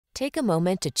Take a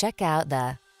moment to check out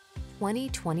the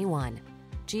 2021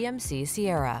 GMC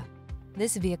Sierra.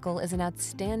 This vehicle is an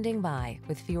outstanding buy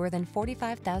with fewer than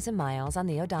 45,000 miles on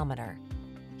the odometer.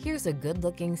 Here's a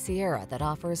good-looking Sierra that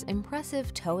offers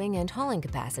impressive towing and hauling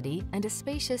capacity and a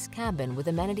spacious cabin with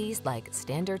amenities like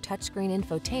standard touchscreen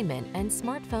infotainment and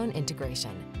smartphone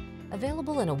integration.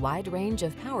 Available in a wide range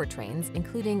of powertrains,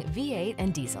 including V8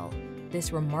 and diesel,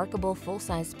 this remarkable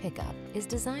full-size pickup is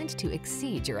designed to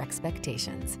exceed your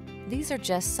expectations. These are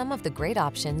just some of the great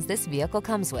options this vehicle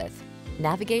comes with: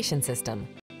 navigation system,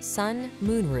 sun,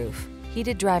 moonroof,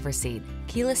 heated driver's seat,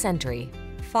 keyless entry,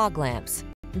 fog lamps,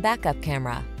 backup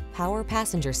camera, power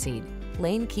passenger seat,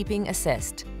 lane keeping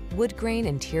assist, wood grain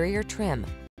interior trim,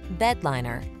 bed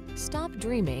liner. Stop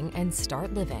dreaming and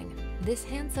start living. This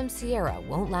handsome Sierra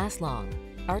won't last long.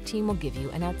 Our team will give you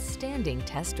an outstanding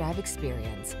test drive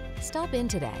experience. Stop in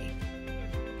today.